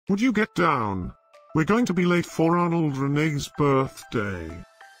Would you get down? We're going to be late for Ronald Rene's birthday.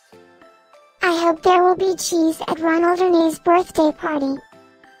 I hope there will be cheese at Ronald Rene's birthday party.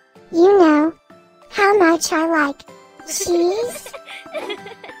 You know how much I like cheese.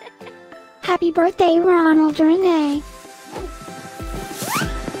 Happy birthday, Ronald Rene.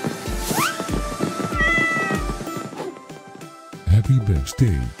 Happy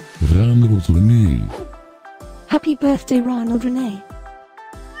birthday, Ronald Rene. Happy birthday, Ronald Rene.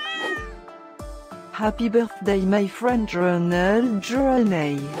 Happy birthday, my friend Ronald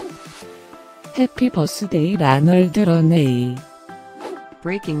Rene. Happy birthday, Ronald Rene.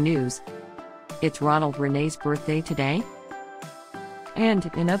 Breaking news. It's Ronald Rene's birthday today.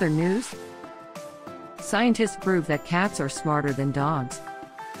 And in other news, scientists prove that cats are smarter than dogs.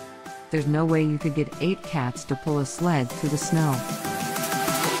 There's no way you could get 8 cats to pull a sled through the snow.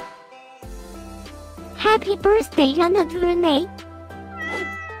 Happy birthday, Ronald Rene.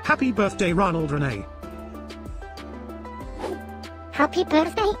 Happy birthday, Ronald Rene. Happy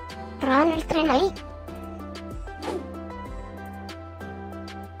birthday, Ronald Rene.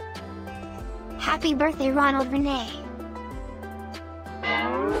 Happy birthday, Ronald Rene.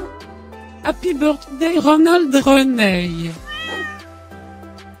 Happy birthday, Ronald Rene.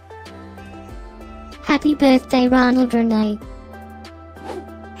 Happy birthday, Ronald Rene.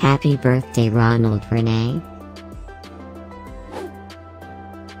 Happy birthday, Ronald Rene.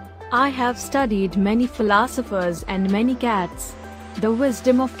 I have studied many philosophers and many cats. The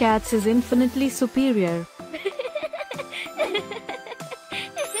wisdom of cats is infinitely superior.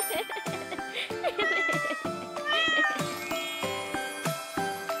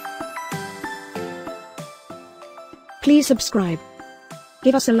 Please subscribe,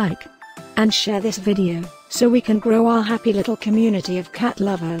 give us a like, and share this video, so we can grow our happy little community of cat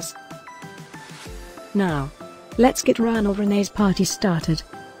lovers. Now, let's get Ronald Rene's party started.